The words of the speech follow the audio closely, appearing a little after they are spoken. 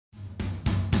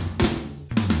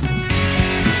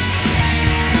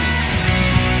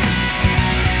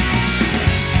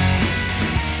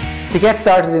To get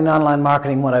started in online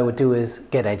marketing, what I would do is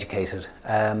get educated.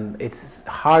 It's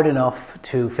hard enough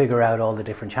to figure out all the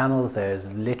different channels. There's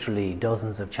literally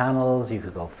dozens of channels. You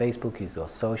could go Facebook, you could go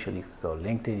social, you could go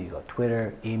LinkedIn, you could go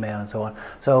Twitter, email and so on.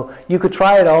 So you could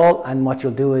try it all, and what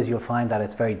you'll do is you'll find that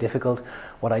it's very difficult.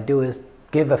 What I do is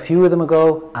give a few of them a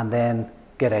go and then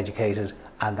get educated,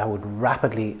 and that would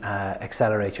rapidly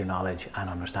accelerate your knowledge and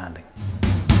understanding.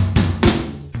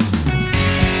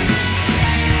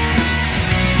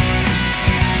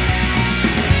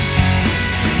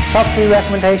 Top 3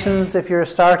 recommendations if you're a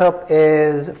startup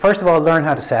is, first of all, learn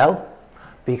how to sell,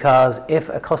 because if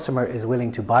a customer is willing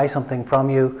to buy something from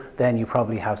you, then you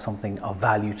probably have something of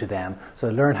value to them. So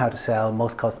learn how to sell.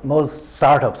 Most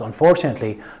startups,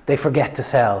 unfortunately, they forget to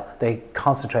sell. They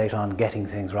concentrate on getting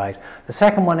things right. The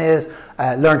second one is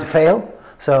learn to fail.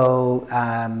 So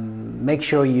make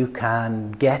sure you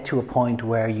can get to a point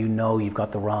where you know you've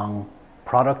got the wrong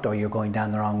product or you're going down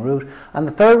the wrong route. And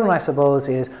the third one, I suppose,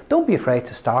 is don't be afraid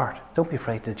to start. Don't be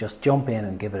afraid to just jump in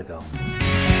and give it a go.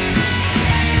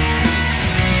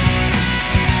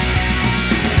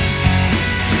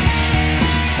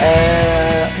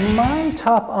 My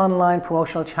top online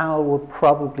promotional channel would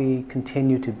probably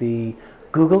continue to be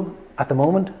Google at the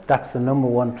moment. That's the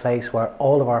 #1 place where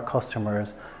all of our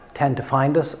customers tend to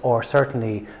find us, or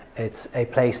certainly it's a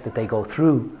place that they go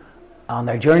through on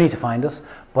their journey to find us,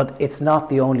 but it's not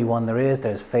the only one there is.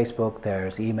 There's Facebook,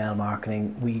 there's email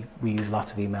marketing. We use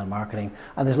lots of email marketing,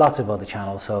 and there's lots of other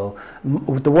channels. So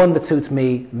the one that suits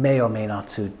me may or may not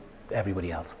suit everybody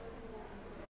else.